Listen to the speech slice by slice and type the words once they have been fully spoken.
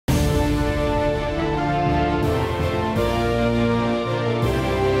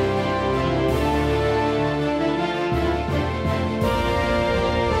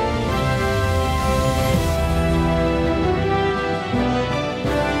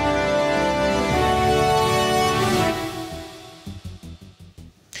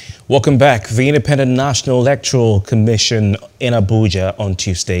Welcome back. The Independent National Electoral Commission in Abuja on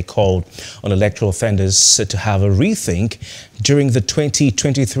Tuesday called on electoral offenders to have a rethink during the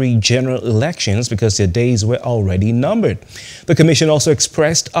 2023 general elections because their days were already numbered. The commission also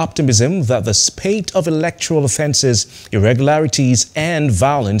expressed optimism that the spate of electoral offences, irregularities and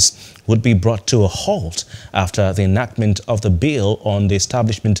violence would be brought to a halt after the enactment of the bill on the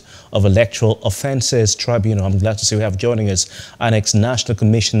establishment of Electoral Offences Tribunal. I'm glad to see we have joining us I.N.E.C National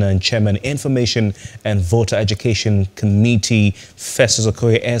Commissioner and Chairman Information and Voter Education Committee, Festus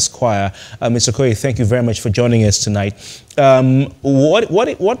Okoye, Esquire. Mr. Okoye, thank you very much for joining us tonight.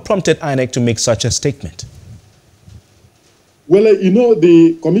 What prompted I.N.E.C to make such a statement? Well,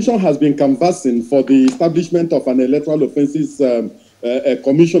 the Commission has been canvassing for the establishment of an Electoral Offences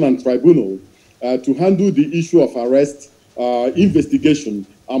Commission and Tribunal to handle the issue of arrest, investigation,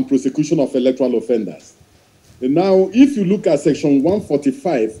 and prosecution of electoral offenders. And now, if you look at Section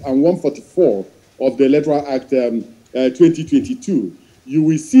 145 and 144 of the Electoral Act 2022, you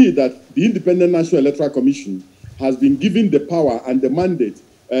will see that the Independent National Electoral Commission has been given the power and the mandate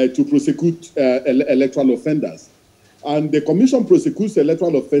to prosecute electoral offenders. And the Commission prosecutes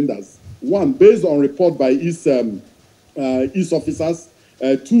electoral offenders, one, based on report by its officers,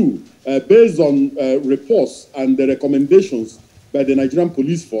 two, based on reports and the recommendations by the Nigerian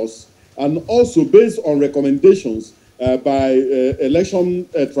Police Force, and also based on recommendations by election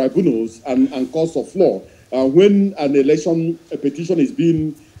tribunals and courts of law when an election petition is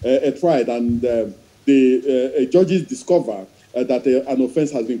being tried and the judges discover that an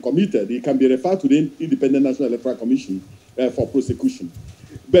offense has been committed. It can be referred to the Independent National Electoral Commission for prosecution.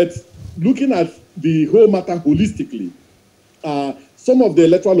 But looking at the whole matter holistically, some of the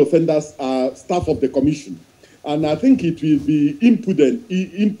electoral offenders are staff of the commission, and I think it will be imprudent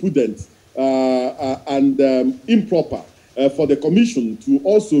and improper for the commission to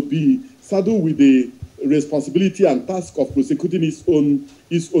also be saddled with the responsibility and task of prosecuting its own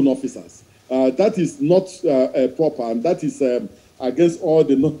officers. That is not proper, and that is against all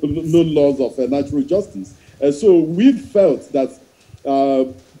the known laws of natural justice. So we felt that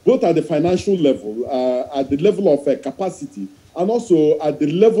both at the financial level, at the level of capacity, and also at the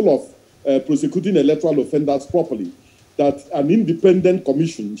level of prosecuting electoral offenders properly, that an independent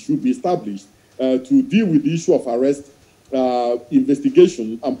commission should be established to deal with the issue of arrest,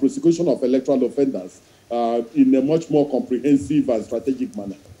 investigation, and prosecution of electoral offenders in a much more comprehensive and strategic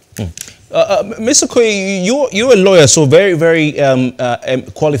manner. Mr. Okoye, you're a lawyer, so very, very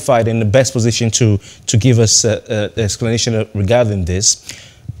qualified in the best position to give us an explanation regarding this.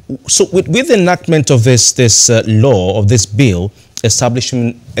 So with the enactment of this law, of this bill,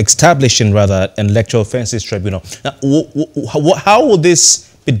 establishing an Electoral Offences Tribunal, now, how will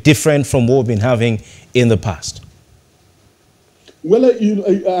this be different from what we've been having in the past? Well,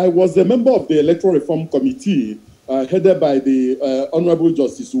 I was a member of the Electoral Reform Committee headed by the Honorable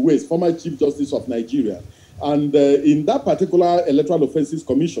Justice Uwais, former Chief Justice of Nigeria. And in that particular Electoral Offences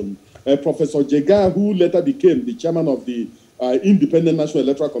Commission, Professor Jega, who later became the chairman of the Independent National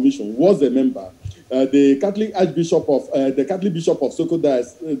Electoral Commission, was a member. The Catholic Bishop of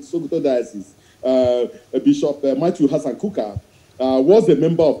Sokoto Diocese, Bishop Matthew Hassan Kuka, was a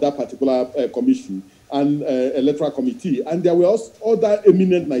member of that particular commission and electoral committee. And there were also other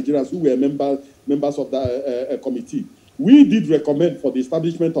eminent Nigerians who were members of that committee. We did recommend for the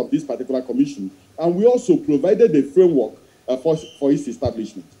establishment of this particular commission, and we also provided a framework for its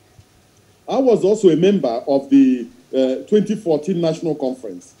establishment. I was also a member of the 2014 National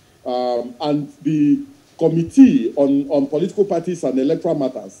Conference and the Committee on Political Parties and Electoral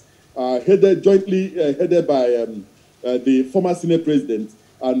Matters, jointly headed by the former Senate President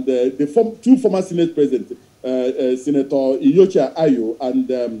and two former Senate Presidents, Senator Iyochia Ayo and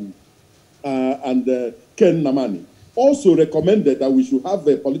Ken Namani, also recommended that we should have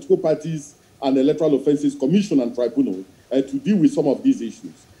a Political Parties and Electoral Offences Commission and Tribunal to deal with some of these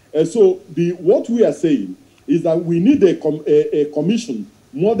issues. So what we are saying is that we need a commission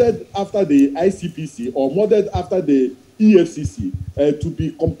modeled after the ICPC or modeled after the EFCC to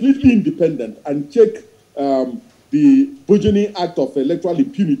be completely independent and check the burgeoning act of electoral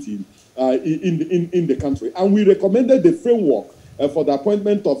impunity in the country. And we recommended the framework for the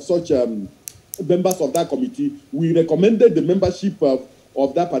appointment of such members of that committee. We recommended the membership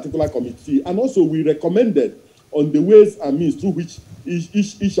of that particular committee, and also we recommended on the ways and means through which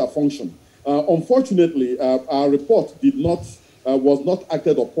each shall function. Unfortunately, our report was not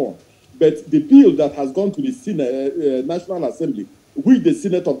acted upon, but the bill that has gone to the Senate, National Assembly, which the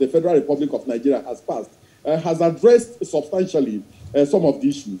Senate of the Federal Republic of Nigeria has passed, has addressed substantially some of the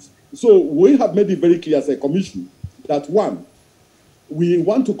issues. So we have made it very clear as a commission that, one, we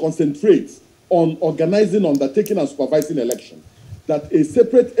want to concentrate on organizing, undertaking, and supervising election, that a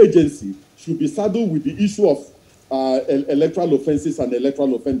separate agency should be saddled with the issue of electoral offenses and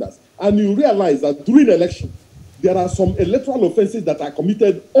electoral offenders. And you realize that during election, there are some electoral offenses that are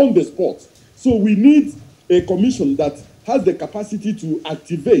committed on the spot. So we need a commission that has the capacity to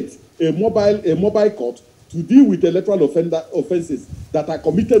activate a mobile court to deal with electoral offenses that are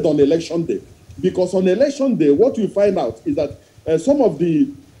committed on election day. Because on election day, what you find out is that some of the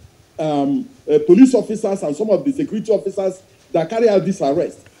police officers and some of the security officers that carry out this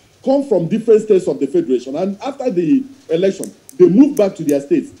arrest come from different states of the federation, and after the election, they move back to their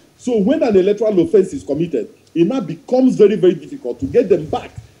states. So when an electoral offense is committed, it now becomes very, very difficult to get them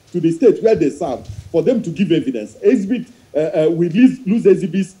back to the state where they serve for them to give evidence. We lose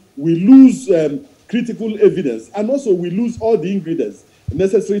exhibits, we lose critical evidence, and also we lose all the ingredients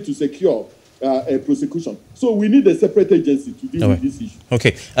necessary to secure a prosecution. So we need a separate agency to deal with this issue.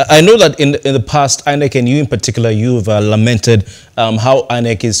 Okay. I know that in the past, INEC, and you in particular, you've lamented how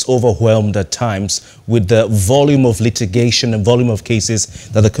INEC is overwhelmed at times with the volume of litigation and volume of cases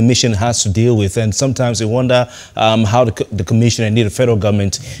that the Commission has to deal with. And sometimes you wonder how the Commission, and indeed the federal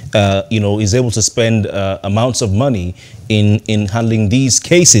government, is able to spend amounts of money in handling these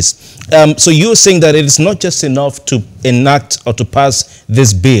cases. So you're saying that it is not just enough to enact or to pass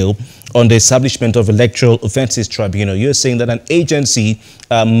this bill on the establishment of Electoral Offences Tribunal. You're saying that an agency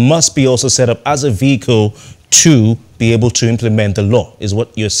must be also set up as a vehicle to be able to implement the law, is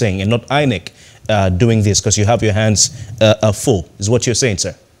what you're saying, and not INEC doing this because you have your hands full, is what you're saying,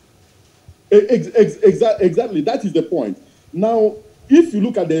 sir? Exactly, that is the point. Now, if you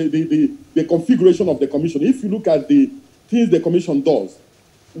look at the configuration of the commission, if you look at the things the commission does,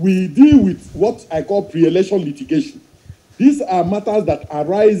 we deal with what I call pre-election litigation. These are matters that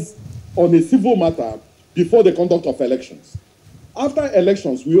arise on a civil matter before the conduct of elections. After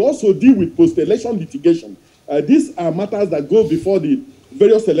elections, we also deal with post-election litigation. These are matters that go before the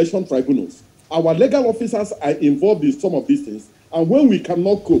various election tribunals. Our legal officers are involved in some of these things, and when we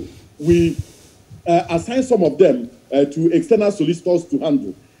cannot cope, we assign some of them to external solicitors to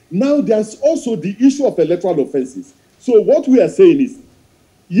handle. Now, there's also the issue of electoral offenses. So what we are saying is,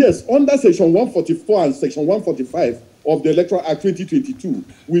 yes, under Section 144 and Section 145 of the Electoral Act 2022,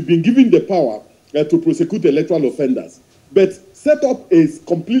 we've been given the power to prosecute electoral offenders, but set up a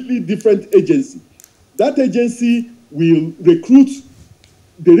completely different agency. That agency will recruit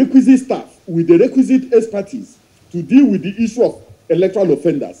the requisite staff with the requisite expertise to deal with the issue of electoral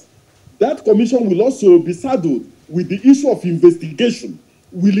offenders. That commission will also be saddled with the issue of investigation,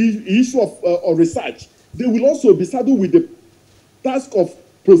 with the issue of research. They will also be saddled with the task of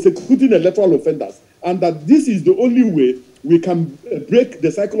prosecuting electoral offenders, and that this is the only way we can break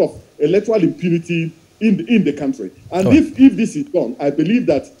the cycle of electoral impunity in the country. And if this is done, I believe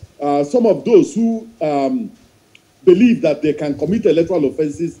that some of those who believe that they can commit electoral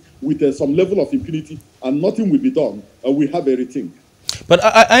offenses with some level of impunity and nothing will be done, we have a rethink. But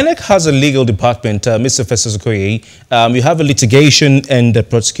INEC has a legal department, Mr. Festus Okoye. You have a litigation and a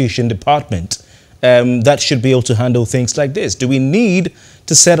prosecution department that should be able to handle things like this. Do we need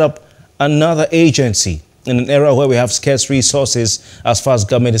to set up another agency in an era where we have scarce resources as far as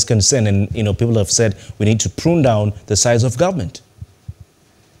government is concerned, and people have said we need to prune down the size of government?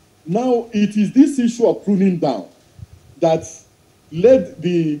 Now, it is this issue of pruning down that led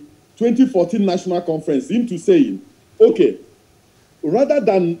the 2014 National Conference into saying, okay, rather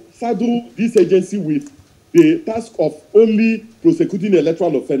than saddle this agency with the task of only prosecuting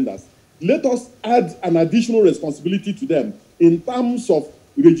electoral offenders, let us add an additional responsibility to them in terms of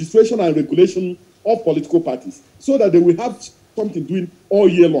registration and regulation of political parties, so that they will have something doing all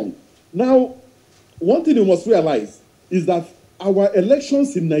year long. Now, one thing you must realize is that our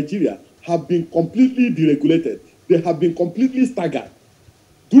elections in Nigeria have been completely deregulated. They have been completely staggered.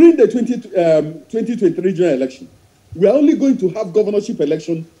 During the 2023 general election, we are only going to have governorship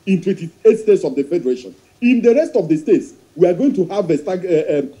election in 28 states of the Federation. In the rest of the states, we are going to have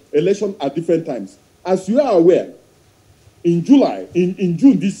election at different times. As you are aware, in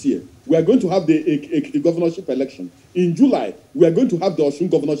June this year, we are going to have the governorship election. In July, we are going to have the Osun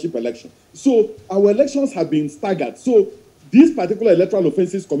governorship election. So our elections have been staggered. So this particular Electoral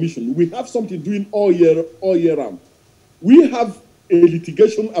Offences Commission, we have something doing all year round. We have a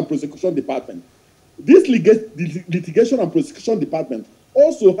litigation and prosecution department. This litigation and prosecution department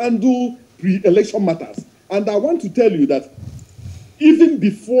also handle pre-election matters. And I want to tell you that even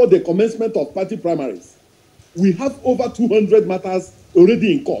before the commencement of party primaries, we have over 200 matters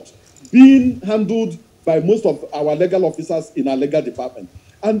already in court being handled by most of our legal officers in our legal department.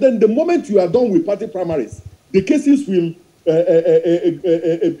 And then the moment you are done with party primaries, the cases will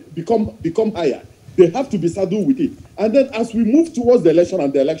become higher. They have to be saddled with it. And then as we move towards the election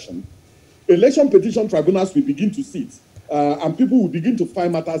and the election petition tribunals will begin to sit, and people will begin to file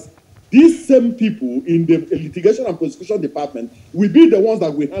matters. These same people in the litigation and prosecution department will be the ones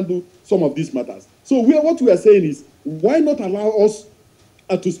that will handle some of these matters. So what we are saying is, why not allow us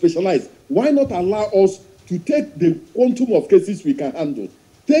to specialize? Why not allow us to take the quantum of cases we can handle,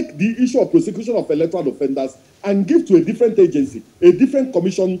 take the issue of prosecution of electoral offenders and give to a different agency, a different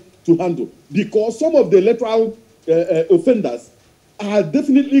commission to handle? Because some of the electoral offenders are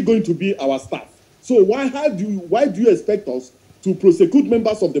definitely going to be our staff. So why do you expect us to prosecute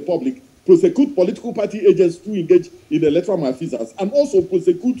members of the public, prosecute political party agents who engage in electoral malfeasance, and also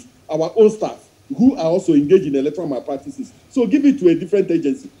prosecute our own staff who are also engaged in electoral malpractices? So give it to a different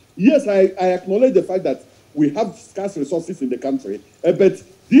agency. Yes, I acknowledge the fact that we have scarce resources in the country, but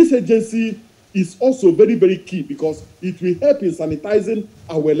this agency is also very, very key because it will help in sanitizing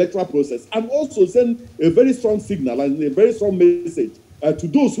our electoral process and also send a very strong signal and a very strong message to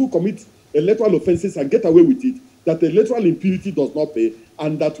those who commit electoral offenses and get away with it, that electoral impunity does not pay,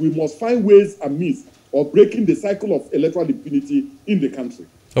 and that we must find ways and means of breaking the cycle of electoral impunity in the country.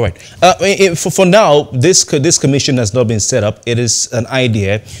 All right. For now, this commission has not been set up. It is an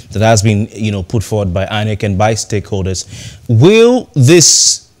idea that has been, put forward by INEC and by stakeholders. Will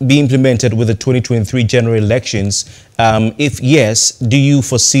this be implemented with the 2023 general elections? If yes, do you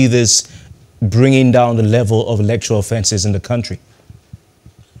foresee this bringing down the level of electoral offences in the country?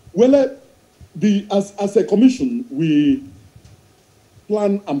 Well, as a commission, we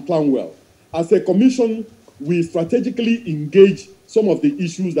plan well. As a commission, we strategically engage some of the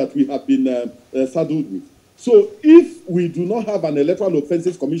issues that we have been saddled with. So if we do not have an Electoral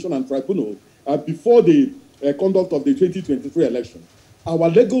Offences Commission and Tribunal before the conduct of the 2023 election, our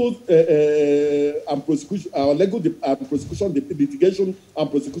legal prosecution, litigation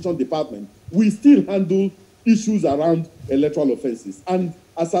and prosecution department, we still handle issues around electoral offences. And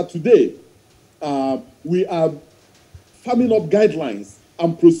as of today, we are firming up guidelines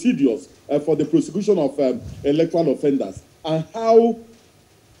and procedures for the prosecution of electoral offenders and how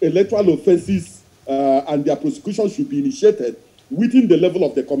electoral offences and their prosecution should be initiated within the level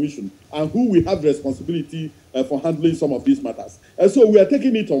of the commission, and who will have responsibility for handling some of these matters. And so we are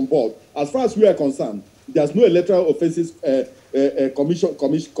taking it on board. As far as we are concerned, there's no Electoral Offences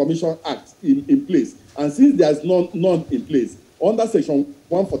Commission Act in place. And since there's none in place, under Section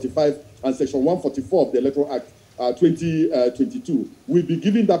 145 and Section 144 of the Electoral Act 2022, we'll be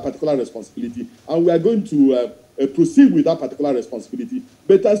given that particular responsibility, and we are going to proceed with that particular responsibility.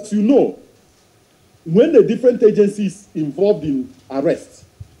 But as you know, when the different agencies involved in arrest,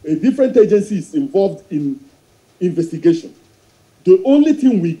 a different agency is involved in investigation, the only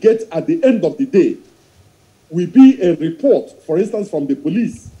thing we get at the end of the day will be a report, for instance, from the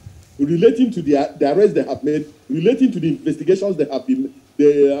police relating to the arrest they have made, relating to the investigations they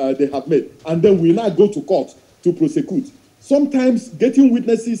have made, and then we now go to court to prosecute. Sometimes getting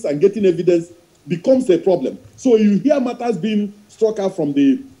witnesses and getting evidence becomes a problem. So you hear matters being struck out from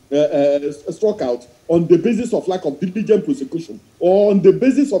the struck out on the basis of lack of diligent prosecution, or on the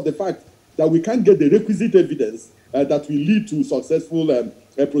basis of the fact that we can't get the requisite evidence that will lead to successful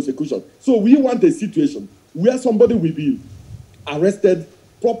prosecution. So we want a situation where somebody will be arrested,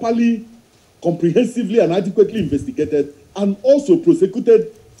 properly, comprehensively and adequately investigated, and also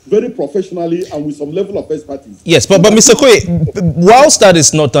prosecuted very professionally and with some level of expertise. Yes, but Mr. Okoye, whilst that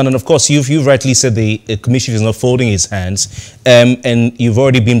is not done, and of course you've rightly said the commission is not folding its hands, and you've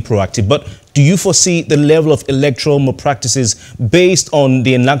already been proactive, but do you foresee the level of electoral malpractices based on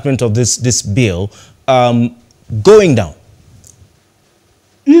the enactment of this bill going down?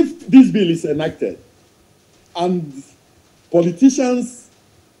 If this bill is enacted and politicians,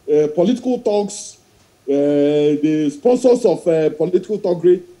 political talks, the sponsors of political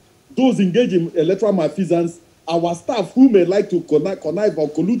talkery, those engaged in electoral malfeasance, our staff who may like to connive or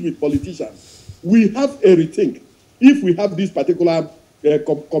collude with politicians, we have a rethink if we have this particular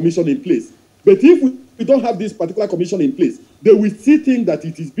commission in place. But if we don't have this particular commission in place, they will still think that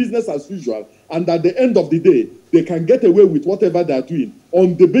it is business as usual, and at the end of the day, they can get away with whatever they are doing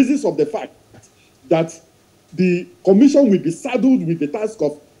on the basis of the fact that the commission will be saddled with the task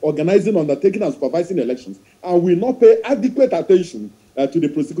of organizing, undertaking, and supervising elections, and will not pay adequate attention to the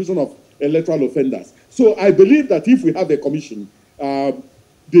prosecution of electoral offenders. So I believe that if we have a commission, the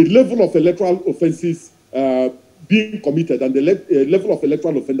level of electoral offenses being committed, and the level of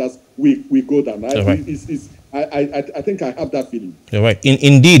electoral offenders we go down. I think I have that feeling. All right.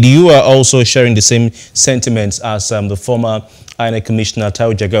 Indeed, you are also sharing the same sentiments as the former INEC Commissioner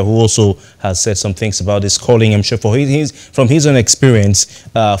Taiwo Jaga, who also has said some things about this, calling, I'm sure, from his own experience,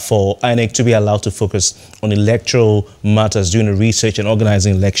 for INEC to be allowed to focus on electoral matters, doing the research and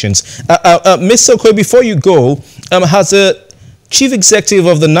organizing elections. Mr. Okoye, before you go, has the Chief Executive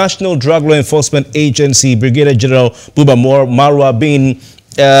of the National Drug Law Enforcement Agency, Brigadier General Buba Marwa, been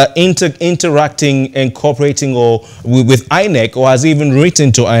interacting and cooperating with INEC, or has even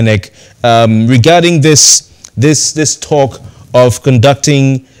written to INEC regarding this talk of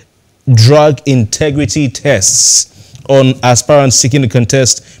conducting drug integrity tests on aspirants seeking to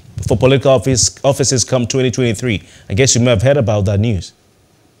contest for political offices come 2023? I guess you may have heard about that news.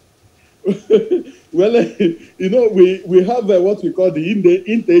 Well, you know, we have what we call the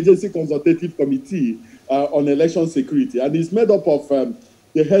Interagency Consultative Committee on Election Security, and it's made up of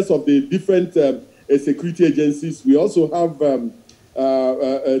the heads of the different security agencies. We also have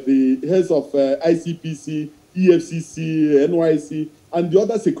the heads of ICPC, EFCC, NYC, and the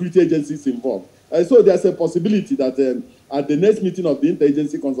other security agencies involved. So there's a possibility that at the next meeting of the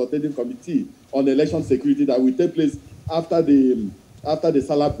Interagency Consultative Committee on Election Security that will take place after the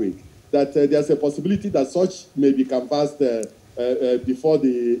Salah break, that there's a possibility that such may be canvassed before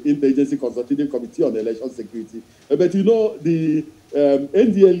the Interagency Consultative Committee on Election Security. But you know, the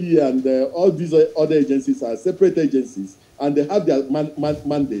NDLE and all these other agencies are separate agencies, and they have their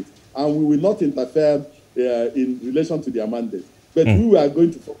mandate, and we will not interfere in relation to their mandate. But we are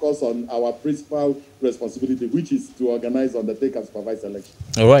going to focus on our principal responsibility, which is to organize, undertake, and supervise elections.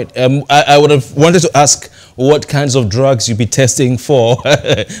 All right. I would have wanted to ask what kinds of drugs you'd be testing for,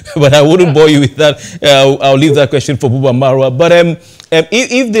 but I wouldn't bore you with that. I'll leave that question for Buba Marwa. But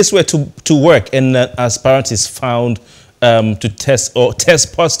if this were to work and an aspirant is found to test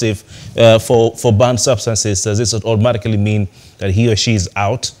positive for banned substances, does this automatically mean that he or she is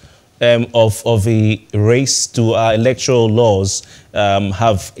out of a race? Do our electoral laws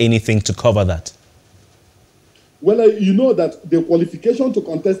have anything to cover that? Well, you know that the qualification to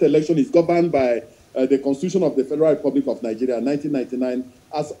contest election is governed by the Constitution of the Federal Republic of Nigeria, 1999,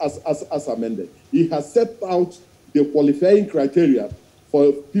 as amended. It has set out the qualifying criteria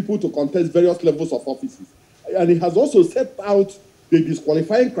for people to contest various levels of offices. And it has also set out the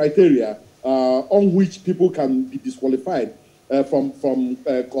disqualifying criteria on which people can be disqualified from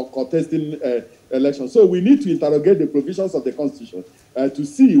contesting elections. So we need to interrogate the provisions of the Constitution to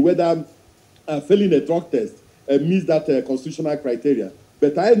see whether failing a drug test meets that constitutional criteria.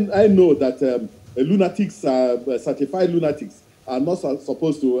 But I know that lunatics, certified lunatics, are not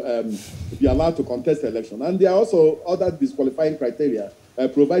supposed to be allowed to contest election. And there are also other disqualifying criteria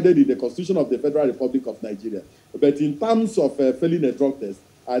provided in the Constitution of the Federal Republic of Nigeria. But in terms of failing a drug test,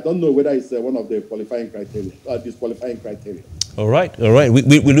 I don't know whether it's one of the qualifying criteria, disqualifying criteria. All right, all right.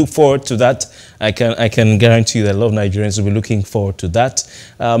 We look forward to that. I can guarantee you that a lot of Nigerians will be looking forward to that.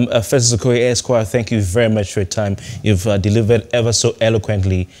 Festus Okoye, Esquire, thank you very much for your time. You've delivered ever so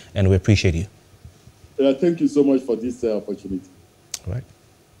eloquently, and we appreciate you. Thank you so much for this opportunity. All right.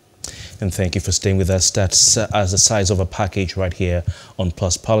 And thank you for staying with us. That's as the size of a package right here on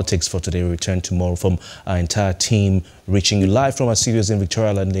Plus Politics for today. We return tomorrow from our entire team, reaching you live from our studios in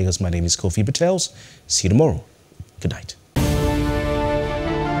Victoria and Lagos. My name is Kofi Patels. See you tomorrow. Good night.